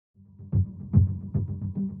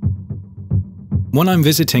When I'm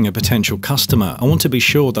visiting a potential customer, I want to be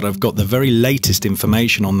sure that I've got the very latest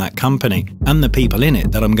information on that company and the people in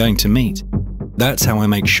it that I'm going to meet. That's how I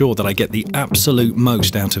make sure that I get the absolute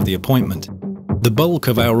most out of the appointment. The bulk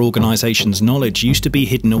of our organization's knowledge used to be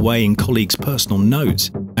hidden away in colleagues' personal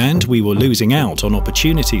notes, and we were losing out on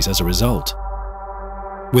opportunities as a result.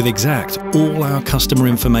 With Exact, all our customer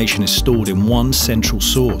information is stored in one central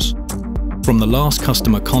source. From the last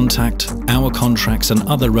customer contact, our contracts and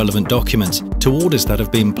other relevant documents, to orders that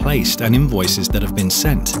have been placed and invoices that have been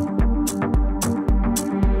sent.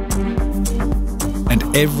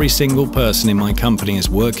 And every single person in my company is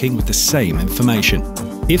working with the same information.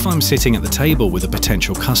 If I'm sitting at the table with a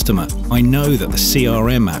potential customer, I know that the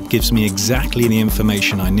CRM app gives me exactly the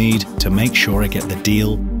information I need to make sure I get the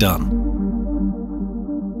deal done.